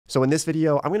So in this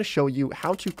video, I'm going to show you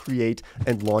how to create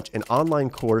and launch an online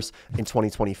course in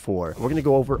 2024. We're going to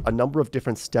go over a number of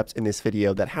different steps in this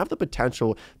video that have the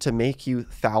potential to make you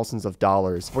thousands of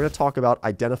dollars. We're going to talk about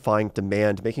identifying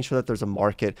demand, making sure that there's a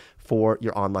market for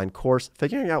your online course,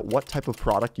 figuring out what type of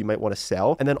product you might want to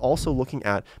sell, and then also looking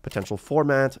at potential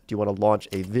formats. Do you want to launch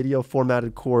a video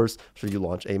formatted course? Should you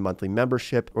launch a monthly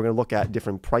membership? We're going to look at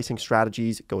different pricing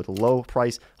strategies, go with low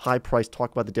price, high price,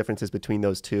 talk about the differences between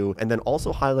those two, and then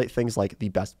also highlight things like the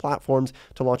best platforms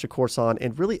to launch a course on,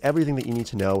 and really everything that you need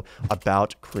to know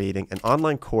about creating an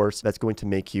online course that's going to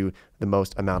make you the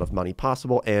most amount of money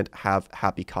possible and have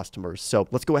happy customers. So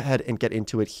let's go ahead and get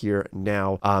into it here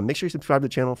now. Make sure you subscribe to the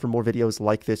channel for more videos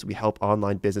like this. We help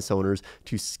online business owners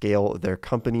to scale their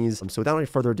companies. So without any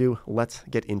further ado, let's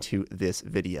get into this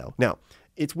video. Now,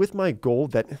 it's with my goal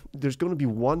that there's going to be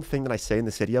one thing that I say in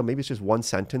this video. Maybe it's just one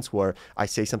sentence where I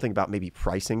say something about maybe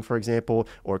pricing, for example,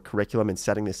 or curriculum and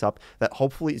setting this up that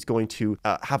hopefully is going to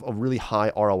have a really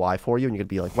high ROI for you. And you're going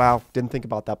to be like, wow, didn't think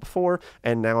about that before.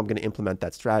 And now I'm going to implement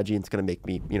that strategy. And it's going to make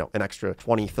me, an extra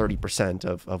 20, 30%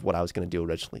 of what I was going to do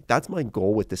originally. That's my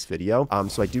goal with this video.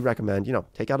 So I do recommend,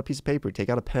 take out a piece of paper, take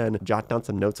out a pen, jot down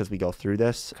some notes as we go through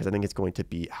this, because I think it's going to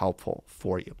be helpful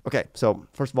for you. Okay. So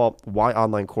first of all, why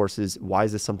online courses? Why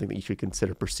is this something that you should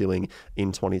consider pursuing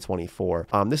in 2024?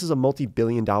 This is a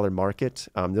multi-billion-dollar market.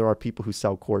 There are people who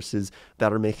sell courses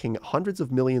that are making hundreds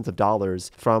of millions of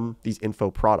dollars from these info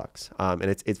products. And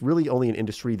it's really only an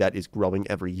industry that is growing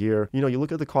every year. You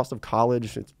look at the cost of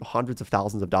college, it's hundreds of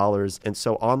thousands of dollars. And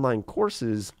so online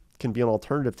courses can be an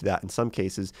alternative to that in some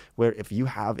cases, where if you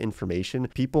have information,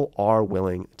 people are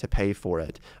willing to pay for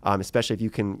it, especially if you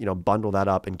can bundle that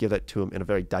up and give it to them in a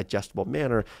very digestible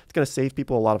manner. It's going to save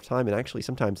people a lot of time and actually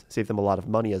sometimes save them a lot of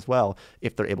money as well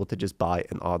if they're able to just buy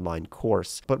an online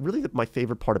course. But really my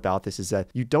favorite part about this is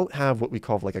that you don't have what we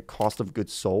call like a cost of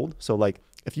goods sold. So like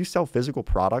if you sell physical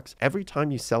products, every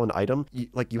time you sell an item,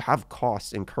 you have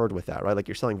costs incurred with that, right? Like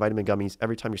you're selling vitamin gummies.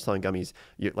 Every time you're selling gummies,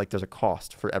 there's a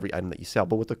cost for every item that you sell.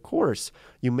 But with a course,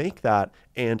 you make that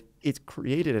and it's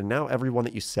created, and now everyone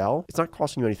that you sell, it's not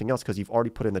costing you anything else because you've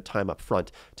already put in the time up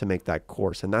front to make that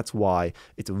course. And that's why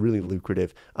it's a really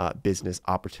lucrative business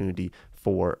opportunity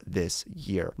for this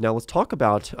year. Now let's talk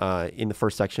about in the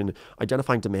first section,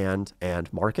 identifying demand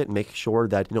and market, and make sure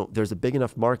that there's a big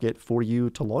enough market for you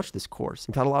to launch this course.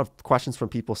 We've had a lot of questions from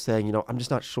people saying, I'm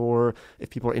just not sure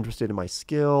if people are interested in my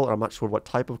skill, or I'm not sure what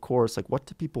type of course, like what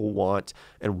do people want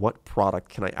and what product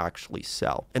can I actually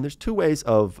sell? And there's two ways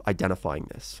of identifying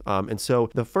this. And so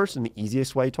the first and the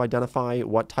easiest way to identify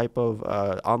what type of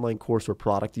online course or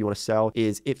product you want to sell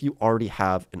is if you already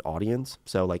have an audience.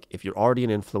 So like if you're already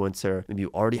an influencer, maybe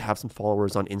you already have some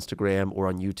followers on Instagram or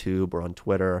on YouTube or on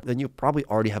Twitter, then you probably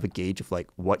already have a gauge of like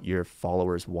what your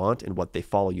followers want and what they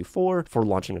follow you for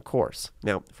launching a course.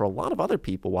 Now, for a lot of other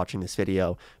people watching this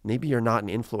video, maybe you're not an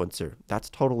influencer. That's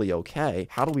totally okay.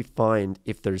 How do we find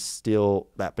if there's still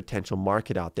that potential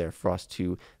market out there for us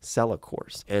to sell a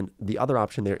course? And the other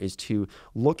option there is to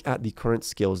look at the current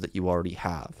skills that you already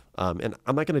have. And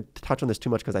I'm not going to touch on this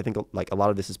too much because I think like a lot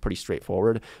of this is pretty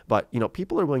straightforward, but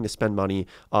people are willing to spend money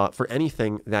for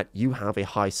anything that you have a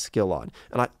high skill on.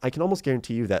 And I can almost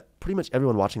guarantee you that pretty much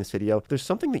everyone watching this video, there's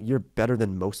something that you're better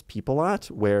than most people at,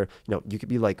 where you could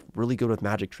be like really good with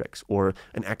magic tricks, or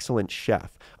an excellent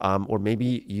chef, or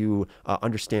maybe you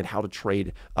understand how to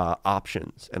trade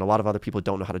options, and a lot of other people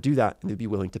don't know how to do that, and they'd be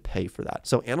willing to pay for that.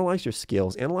 So analyze your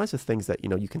skills, analyze the things that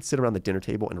you can sit around the dinner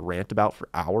table and rant about for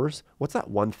hours. What's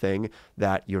that one thing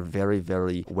that you're very,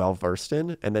 very well versed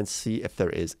in, and then see if there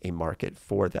is a market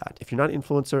for that. If you're not an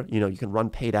influencer, you can run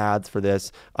paid ads for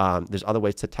this. There's other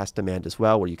ways to test demand as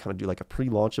well, where you kind of do like a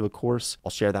pre-launch of a course.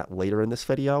 I'll share that later in this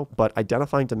video. But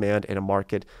identifying demand in a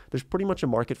market, there's pretty much a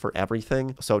market for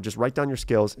everything. So just write down your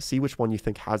skills, see which one you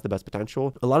think has the best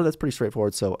potential. A lot of that's pretty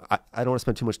straightforward, so I don't want to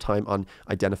spend too much time on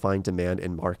identifying demand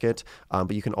and market,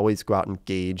 but you can always go out and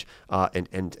gauge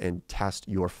and test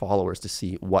your followers to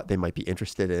see what they might be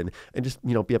interested in, and just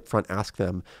be upfront, ask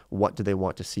them what do they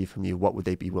want to see from you, what would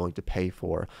they be willing to pay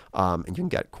for, and you can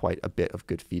get quite a bit of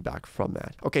good feedback from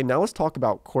that. Okay, now let's talk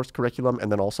about course curriculum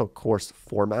and then also course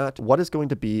format. What is going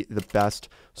to be the best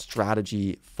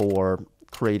strategy for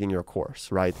creating your course,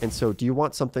 right? And so do you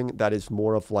want something that is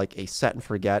more of like a set and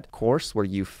forget course where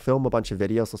you film a bunch of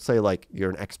videos? Let's say like you're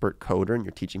an expert coder and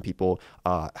you're teaching people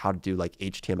how to do like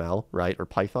HTML, right? Or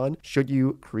Python. Should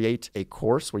you create a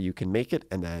course where you can make it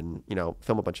and then,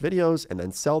 film a bunch of videos and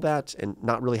then sell that and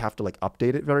not really have to like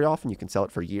update it very often? You can sell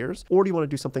it for years. Or do you want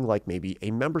to do something like maybe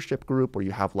a membership group where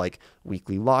you have like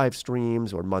weekly live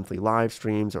streams or monthly live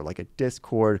streams or like a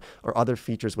Discord or other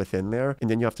features within there? And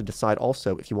then you have to decide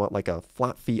also if you want like a flat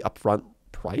flat fee upfront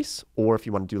price, or if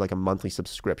you want to do like a monthly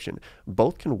subscription.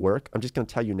 Both can work. I'm just going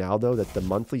to tell you now though that the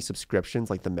monthly subscriptions,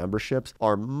 like the memberships,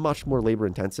 are much more labor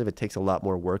intensive. It takes a lot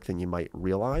more work than you might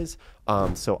realize.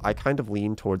 So I kind of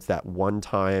lean towards that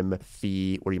one-time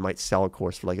fee where you might sell a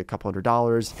course for like a couple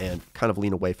 $100s and kind of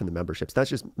lean away from the memberships. That's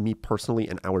just me personally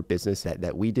in our business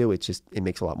that we do. It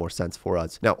makes a lot more sense for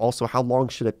us. Now, also, how long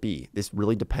should it be? This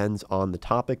really depends on the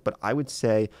topic, but I would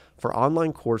say for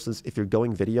online courses, if you're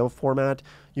going video format,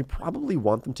 you probably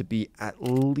want them to be at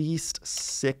least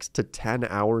 6 to 10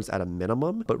 hours at a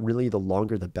minimum, but really the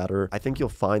longer the better. I think you'll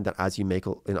find that as you make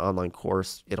an online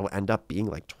course, it'll end up being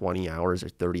like 20 hours or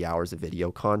 30 hours of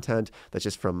video content. That's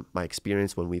just from my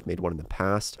experience when we've made one in the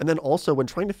past. And then also when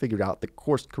trying to figure out the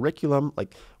course curriculum,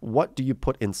 like what do you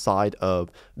put inside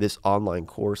of this online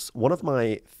course? One of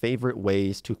my favorite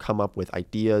ways to come up with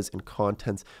ideas and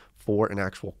contents for an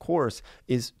actual course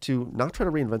is to not try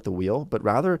to reinvent the wheel, but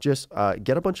rather just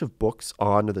get a bunch of books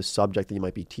on the subject that you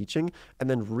might be teaching and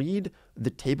then read the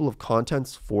table of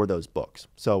contents for those books.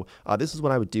 So this is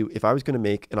what I would do if I was going to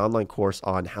make an online course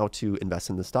on how to invest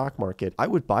in the stock market. I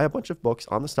would buy a bunch of books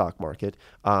on the stock market.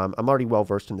 I'm already well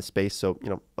versed in the space, so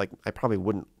like I probably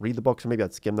wouldn't read the books, or maybe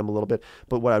I'd skim them a little bit.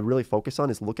 But what I'd really focus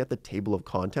on is look at the table of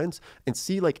contents and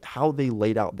see like how they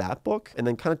laid out that book, and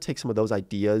then kind of take some of those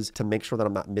ideas to make sure that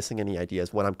I'm not missing any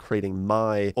ideas when I'm creating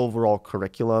my overall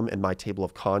curriculum and my table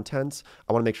of contents.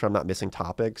 I want to make sure I'm not missing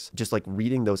topics. Just like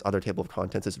reading those other table of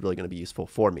contents is really going to be useful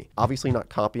for me. Obviously not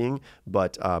copying,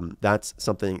 but that's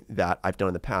something that I've done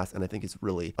in the past and I think is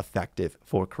really effective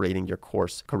for creating your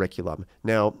course curriculum.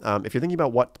 Now, if you're thinking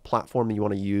about what platform you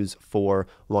want to use for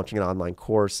launching an online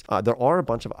course, there are a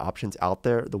bunch of options out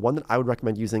there. The one that I would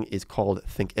recommend using is called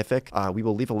Thinkific. We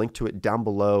will leave a link to it down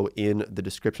below in the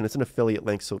description. It's an affiliate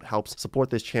link, so it helps support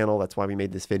this channel. That's why we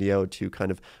made this video, to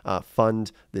kind of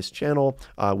fund this channel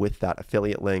with that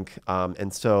affiliate link.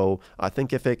 And so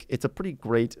Thinkific, it's a pretty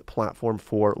great platform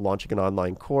for launching an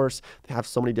online course. They have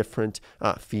so many different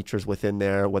features within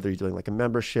there, whether you're doing like a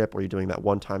membership or you're doing that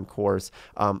one-time course.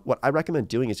 What I recommend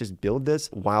doing is just build this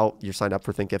while you're signed up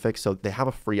for Thinkific. So they have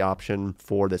a free option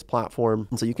for this platform.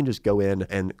 And so you can just go in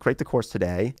and create the course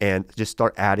today and just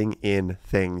start adding in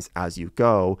things as you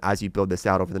go, as you build this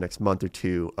out over the next month or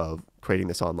two of creating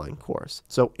this online course.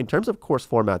 So in terms of course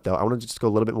format though, I want to just go a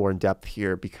little bit more in depth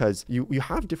here, because you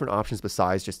have different options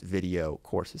besides just video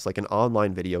courses. Like an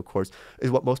online video course is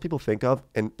what most people think of,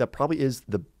 and that probably is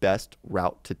the best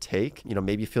route to take.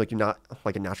 Maybe you feel like you're not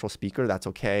like a natural speaker, that's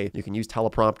okay. You can use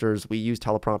teleprompters. We use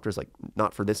teleprompters, like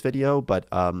not for this video, but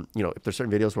if there's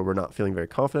certain videos where we're not feeling very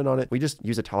confident on it, we just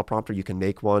use a teleprompter. You can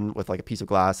make one with like a piece of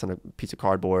glass and a piece of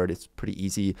cardboard. It's pretty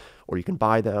easy, or you can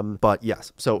buy them. But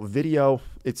yes, so video,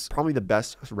 it's probably the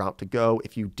best route to go.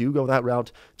 If you do go that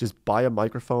route, just buy a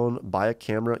microphone, buy a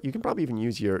camera. You can probably even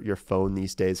use your phone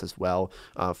these days as well.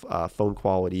 Phone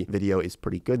quality video is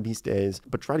pretty good these days,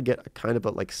 but try to get a kind of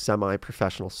a like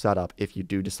semi-professional setup if you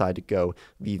do decide to go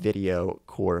the video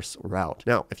course route.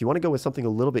 Now, if you want to go with something a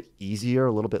little bit easier,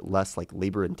 a little bit less like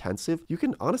labor intensive, you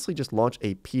can honestly just launch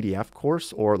a PDF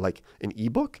course or like an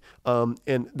ebook.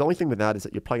 And the only thing with that is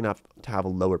that you're probably going to have a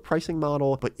lower pricing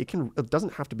model, but it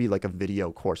doesn't have to be like a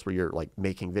video course where you're like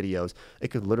making videos. It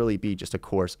could literally be just a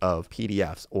course of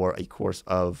PDFs, or a course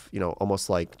of, almost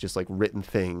like just like written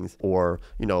things, or,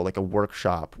 like a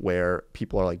workshop where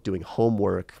people are like doing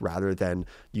homework rather than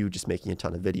you just making a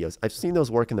ton of videos. I've seen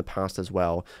those work in the past as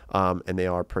well, and they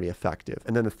are pretty effective.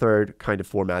 And then the third kind of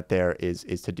format there is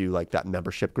to do like that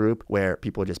membership group where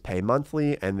people just pay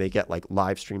monthly and they get like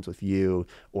live streams with you,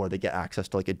 or they get access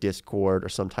to like a Discord or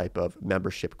some type of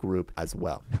membership group as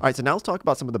well. All right, so now let's talk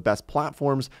about some of the best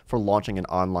platforms for launching an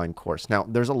online course. Now,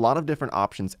 there's a lot of different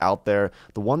options out there.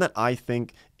 The one that I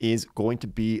think is going to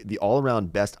be the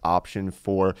all-around best option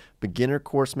for beginner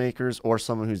course makers, or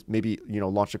someone who's maybe,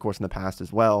 launched a course in the past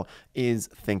as well, is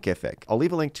Thinkific. I'll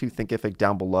leave a link to Thinkific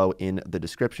down below in the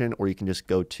description, or you can just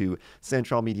go to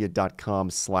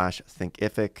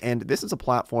santrelmedia.com/Thinkific. And this is a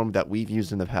platform that we've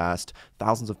used in the past.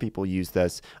 Thousands of people use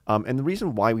this. And the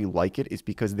reason why we like it is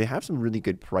because they have some really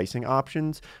good pricing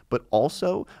options, but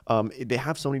also they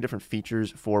have so many different features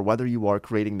for whether you are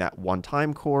creating that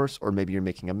one-time course, or maybe you're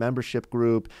making a membership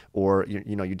group, or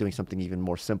you're doing something even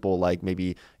more simple, like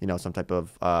maybe some type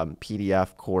of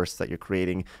PDF course that you're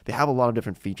creating. They have a lot of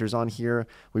different features on here.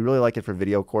 We really like it for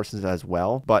video courses as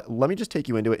well. But let me just take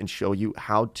you into it and show you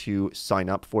how to sign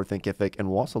up for Thinkific, and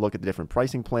we'll also look at the different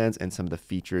pricing plans and some of the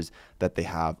features that they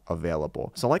have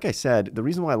available. So like I said, the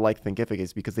reason why I like Thinkific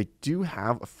is because they do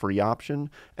have a free option.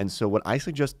 And so what I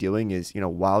suggest doing is,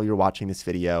 while you're watching this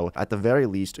video, at the very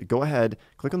least, go ahead,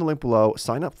 click on the link below,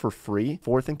 sign up for free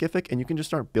for Thinkific, and you can just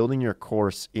start start building your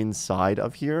course inside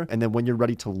of here. And then when you're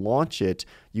ready to launch it,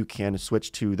 you can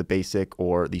switch to the basic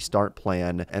or the start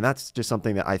plan. And that's just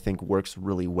something that I think works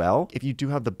really well. If you do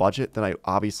have the budget, then I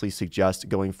obviously suggest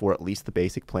going for at least the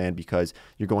basic plan, because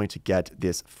you're going to get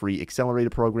this free accelerator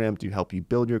program to help you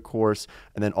build your course.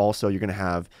 And then also you're going to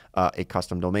have a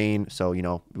custom domain. So,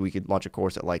 we could launch a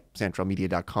course at like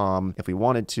santrelmedia.com if we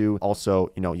wanted to. Also,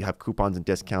 you have coupons and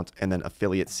discounts and then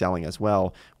affiliate selling as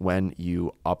well when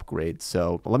you upgrade.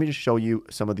 So let me just show you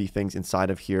some of the things inside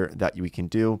of here that we can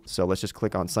do. So let's just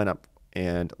click on sign up.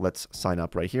 And let's sign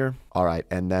up right here. All right,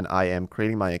 and then I am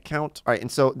creating my account. All right, and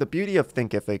so the beauty of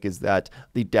Thinkific is that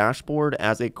the dashboard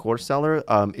as a course seller,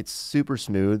 it's super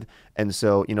smooth. And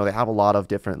so, they have a lot of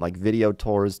different like video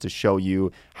tours to show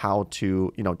you how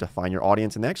to, define your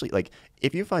audience. And actually, like,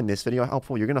 if you find this video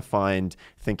helpful, you're going to find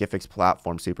Thinkific's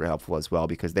platform super helpful as well,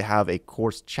 because they have a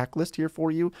course checklist here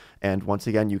for you. And once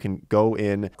again, you can go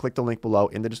in, click the link below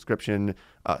in the description,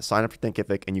 sign up for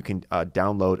Thinkific, and you can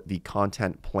download the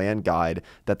content plan guide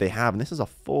that they have. And this is a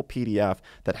full PDF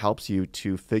that helps you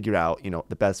to figure out,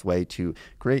 the best way to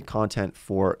create content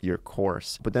for your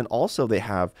course. But then also they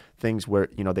have things where,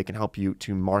 they can help you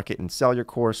to market and sell your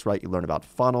course, right? You learn about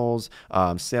funnels,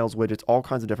 sales widgets, all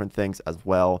kinds of different things as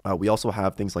well. We also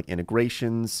have things like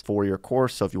integrations for your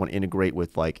course. So if you want to integrate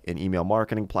with like an email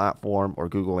marketing platform or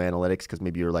Google Analytics, because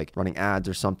maybe you're like running ads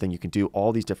or something, you can do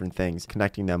all these different things,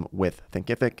 connecting them with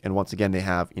Thinkific. And once again, they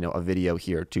have, a video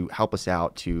here to help us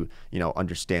out to,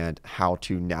 understand how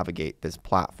to navigate this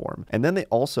platform. And then they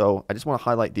also, I just want to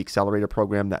highlight the accelerator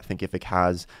program that Thinkific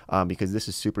has, because this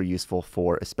is super useful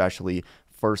for especially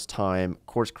first-time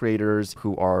course creators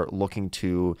who are looking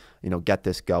to, get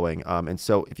this going. And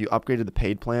so if you upgraded the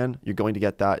paid plan, you're going to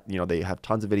get that. They have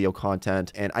tons of video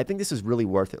content. And I think this is really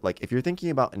worth it. Like, if you're thinking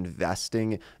about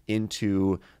investing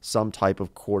into some type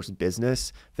of course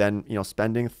business, then,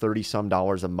 spending $30 some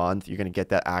a month, you're going to get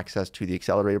that access to the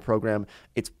accelerator program.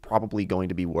 It's probably going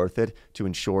to be worth it to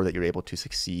ensure that you're able to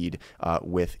succeed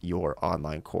with your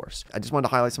online course. I just wanted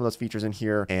to highlight some of those features in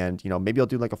here. And, maybe I'll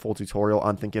do like a full tutorial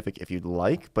on Thinkific if you'd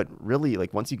like. But really,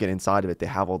 like, once you get inside of it, they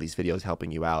have all these videos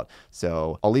helping you out.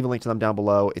 So I'll leave a link to them down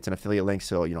below. It's an affiliate link,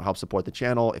 so help support the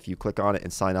channel. If you click on it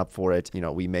and sign up for it,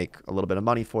 we make a little bit of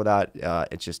money for that.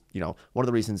 It's just one of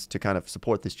the reasons to kind of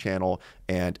support this channel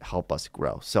and help us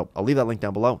grow. So I'll leave that link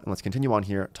down below, and let's continue on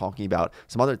here talking about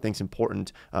some other things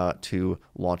important to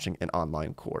launching an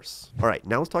online course. All right,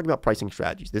 now let's talk about pricing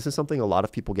strategies. This is something a lot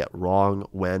of people get wrong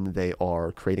when they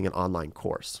are creating an online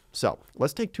course. So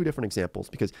let's take two different examples,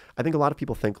 because I think a lot of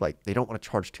people think like they don't want to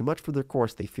charge too much for their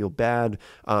course. They feel bad.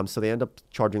 So they end up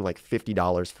charging like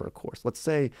 $50 for a course. Let's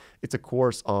say it's a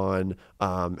course on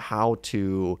how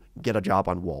to get a job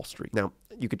on Wall Street. Now,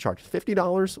 you could charge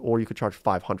 $50 or you could charge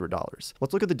 $500.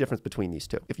 Let's look at the difference between these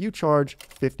two. If you charge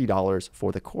 $50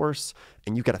 for the course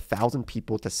and you get 1,000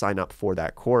 people to sign up for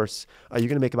that course, you're going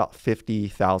to make about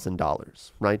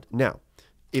 $50,000, right? Now,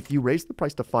 if you raise the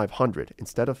price to $500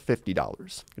 instead of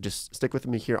 $50, just stick with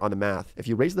me here on the math. If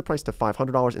you raise the price to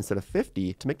 $500 instead of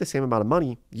 $50 to make the same amount of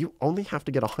money, you only have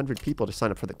to get 100 people to sign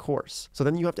up for the course. So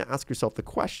then you have to ask yourself the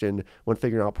question when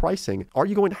figuring out pricing, are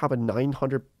you going to have a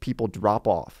 900 people drop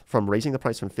off from raising the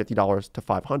price from $50 to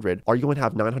 $500? Are you going to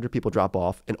have 900 people drop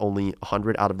off and only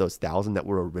 100 out of those 1,000 that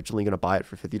were originally going to buy it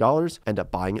for $50 end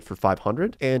up buying it for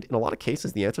 $500? And in a lot of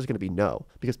cases, the answer is going to be no,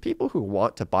 because people who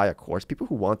want to buy a course, people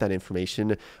who want that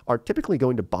information, are typically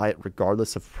going to buy it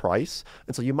regardless of price.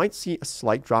 And so you might see a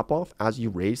slight drop off as you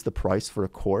raise the price for a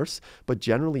course, but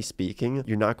generally speaking,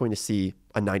 you're not going to see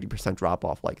a 90% drop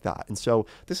off like that. And so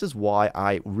this is why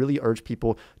I really urge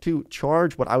people to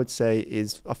charge what I would say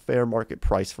is a fair market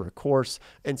price for a course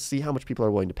and see how much people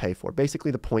are willing to pay for.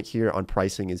 Basically, the point here on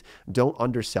pricing is don't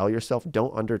undersell yourself,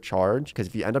 don't undercharge, because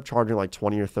if you end up charging like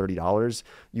 $20 or $30,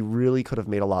 you really could have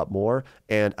made a lot more.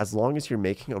 And as long as you're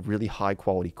making a really high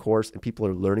quality course and people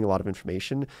are learning a lot of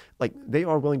information, like, they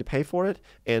are willing to pay for it.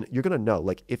 And you're going to know,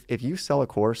 like, if you sell a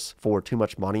course for too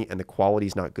much money and the quality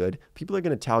is not good, people are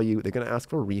going to tell you, they're going to ask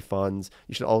for refunds.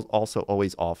 You should also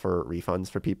always offer refunds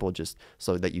for people, just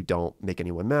so that you don't make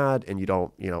anyone mad and you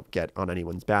don't, get on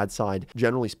anyone's bad side.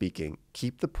 Generally speaking,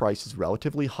 keep the prices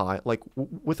relatively high. Like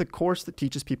with a course that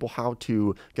teaches people how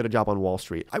to get a job on Wall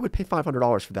Street, I would pay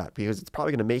 $500 for that, because it's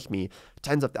probably going to make me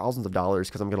tens of thousands of dollars,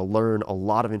 because I'm going to learn a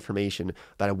lot of information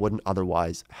that I wouldn't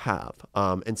otherwise have.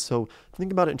 And so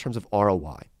think about it in terms of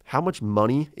ROI. how much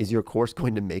money is your course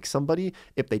going to make somebody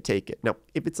if they take it? Now,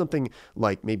 if it's something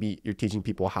like maybe you're teaching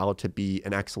people how to be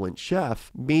an excellent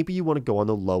chef, maybe you want to go on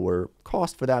the lower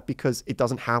cost for that because it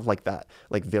doesn't have like that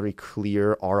like very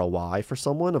clear ROI for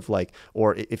someone of like,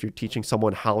 or if you're teaching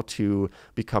someone how to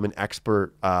become an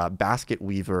expert basket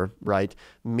weaver, right?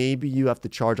 Maybe you have to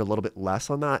charge a little bit less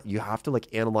on that. You have to like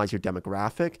analyze your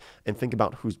demographic and think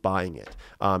about who's buying it.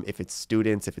 If it's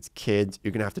students, if it's kids,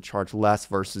 you're gonna have to charge less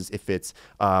versus if it's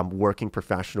working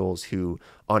professionals who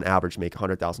on average make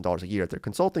 $100,000 a year at their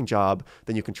consulting job,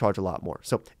 then you can charge a lot more.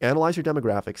 So analyze your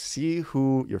demographics, see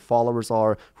who your followers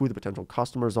are, who the potential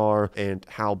customers are, and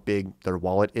how big their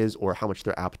wallet is or how much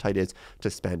their appetite is to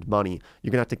spend money.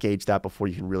 You're gonna have to gauge that before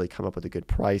you can really come up with a good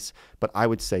price. But I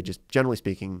would say, just generally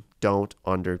speaking, don't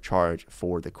undercharge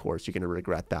for the course. You're gonna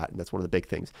regret that. And that's one of the big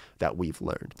things that we've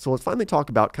learned. So let's finally talk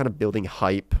about kind of building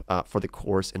hype for the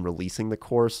course and releasing the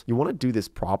course. You wanna do this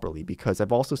properly because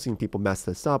I've also seen people mess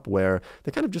this up where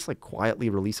they kind of just like quietly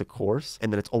release a course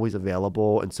and then it's always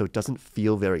available. And so it doesn't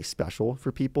feel very special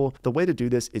for people. The way to do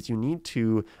this is you need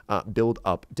to build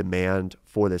up demand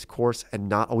for this course and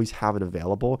not always have it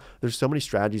available. There's so many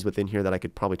strategies within here that I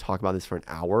could probably talk about this for an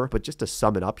hour, but just to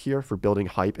sum it up here for building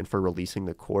hype and for releasing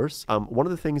the course, one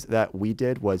of the things that we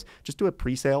did was just do a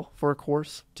pre-sale for a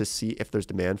course to see if there's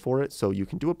demand for it. So you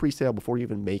can do a pre-sale before you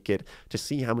even make it to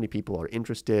see how many people are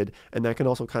interested, and that can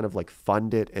also kind of like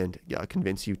fund it and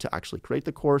convince you to actually create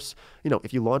the course. You know,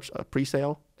 if you launch a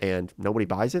pre-sale and nobody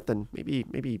buys it, then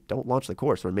maybe don't launch the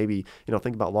course, or maybe, you know,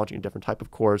 think about launching a different type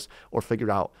of course or figure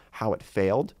out how it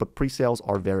failed. But pre-sales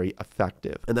are very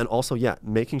effective. And then also,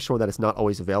 making sure that it's not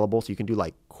always available. So you can do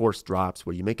like course drops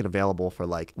where you make it available for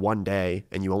like one day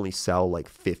and you only sell like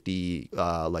 50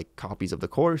 like copies of the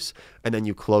course, and then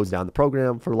you close down the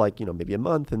program for like, you know, maybe a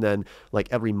month, and then like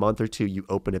every month or two you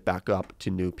open it back up to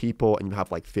new people and you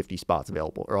have like 50 spots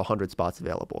available or 100 spots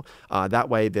available. That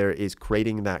way there is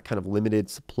creating that kind of limited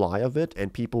supply of it,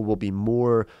 and people will be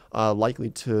more likely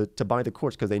to buy the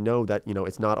course because they know that, you know,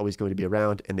 it's not always going to be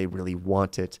around and they really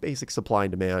want it. Basic supply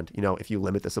and demand. You know, if you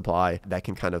limit the supply, that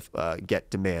can kind of get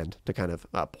demand to kind of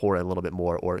pour in a little bit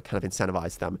more or kind of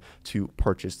incentivize them to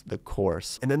purchase the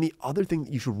course. And then the other thing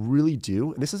that you should really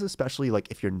do, and this is especially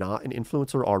like if you're not an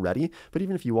influencer already, but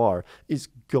even if you are, is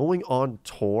going on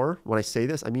tour. When I say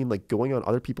this, I mean like going on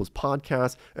other people's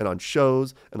podcasts and on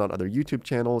shows and on other YouTube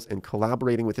channels and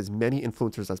collaborating with as many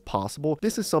influencers as possible.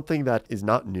 This is something that is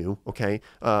not new, okay?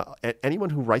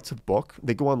 Anyone who writes a book,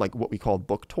 they go on like what we call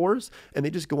book tours, and they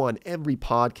just go on every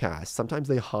podcast. Sometimes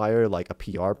they hire like a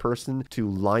PR person to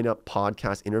line up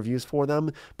podcast interviews for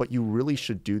them, but you really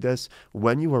should do this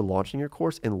when you are launching your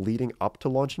course and leading up to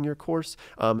launching your course.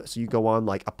 So you go on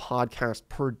like a podcast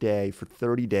per day for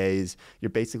 30 days. You're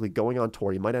basically going on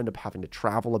tour. You might end up having to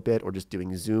travel a bit or just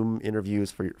doing Zoom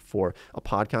interviews for a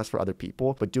podcast for other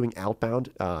people, but doing outbound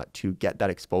to get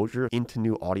that exposure into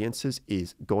new audiences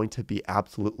is going to be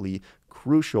absolutely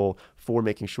crucial for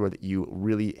making sure that you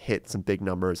really hit some big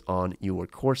numbers on your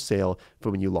course sale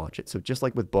for when you launch it. So just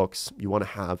like with books, you want to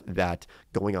have that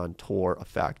going on tour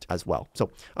effect as well. So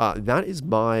that is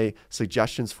my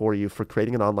suggestions for you for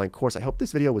creating an online course. I hope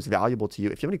this video was valuable to you.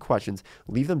 If you have any questions,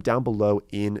 leave them down below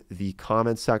in the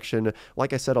comments section.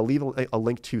 Like I said, I'll leave a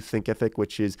link to Thinkific,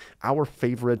 which is our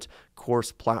favorite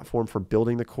course platform for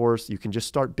building the course. You can just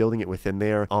start building it within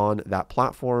there on that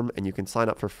platform, and you can sign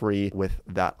up for free with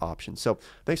that option. So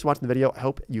thanks for watching the video. I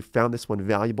hope you found this one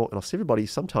valuable, and I'll see everybody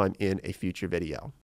sometime in a future video.